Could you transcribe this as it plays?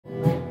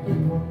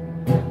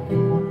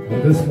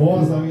Das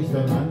Moor sage ich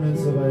dann an, wenn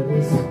es soweit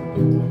ist.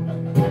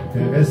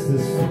 Der Rest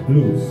ist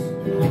Blues.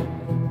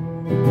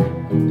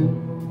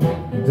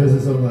 Und das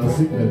ist unser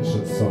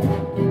Signature-Song.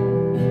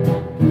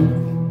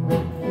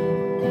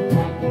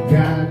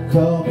 God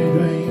called me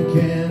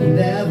drinking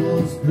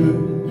devil's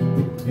brew.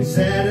 He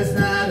said it's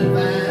not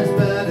advised,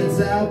 but it's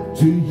up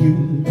to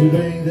you to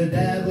drink the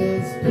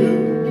devil's brew.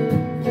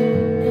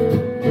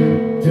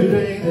 To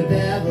drink the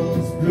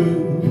devil's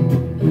brew.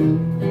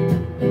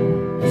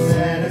 He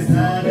said it's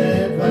not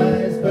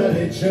advised, but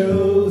it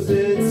shows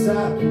it's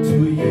up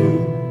to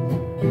you.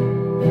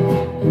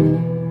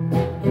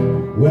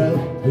 Well,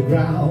 the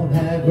ground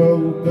had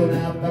broken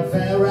up, I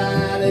fell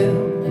right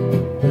in.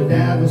 The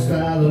devil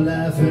started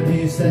laughing,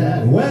 he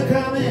said,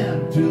 welcome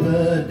in to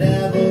the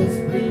devil's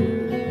brew.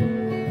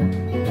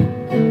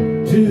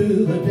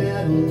 To the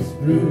devil's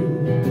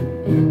brew.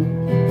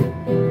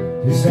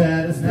 He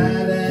said it's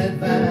not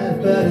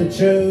advised, but it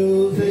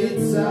shows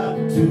it's up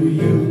to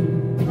you.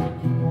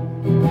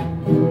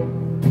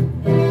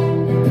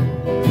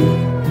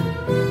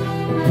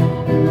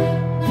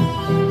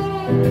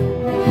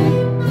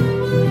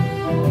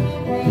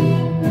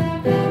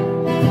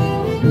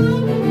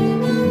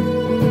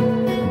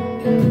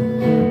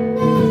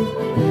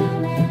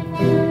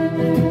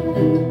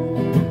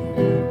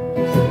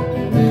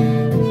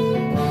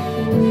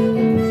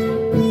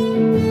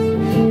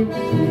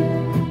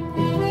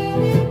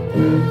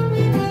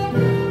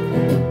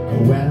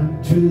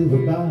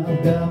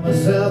 Got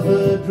myself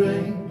a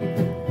drink.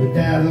 The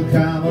devil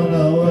coming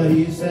over,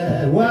 he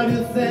said, what do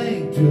you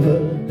think? To the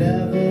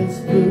devil's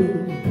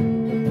brew.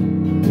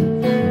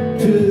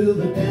 To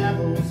the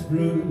devil's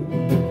brew.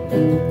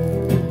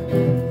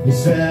 He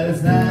said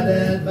it's not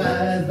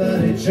advised,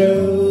 but it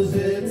shows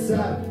it's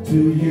up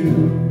to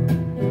you.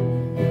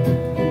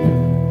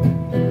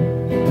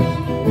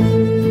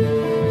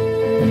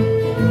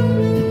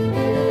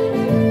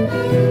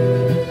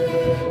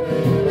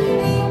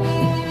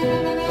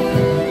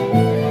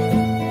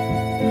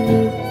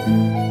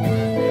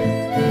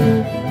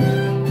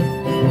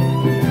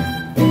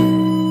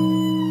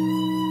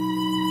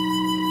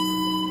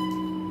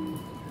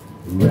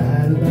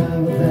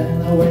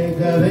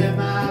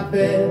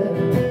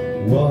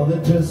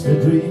 Just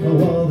a dream, I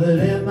wove it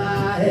in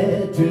my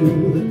head. To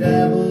the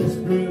devil's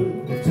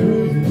brew, to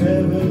the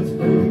devil's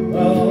brew,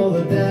 oh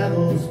the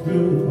devil's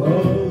brew,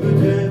 oh the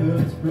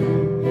devil's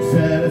brew. He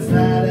said it's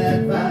not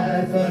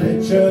advised, but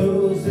it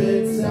shows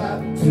it's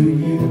up to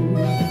you.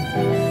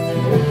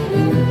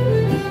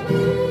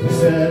 He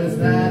said it's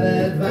not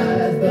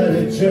advised, but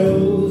it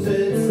shows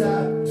it's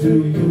up to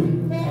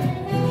you.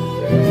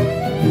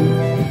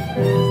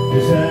 He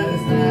said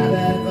it's not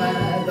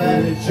advised, but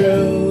it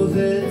shows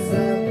it's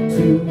up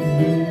to you.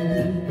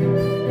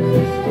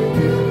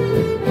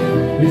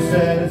 He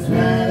said it's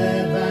not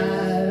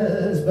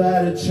advised,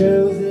 but it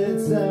shows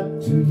it's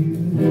up to you.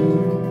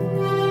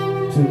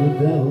 To the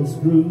devil's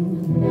brew.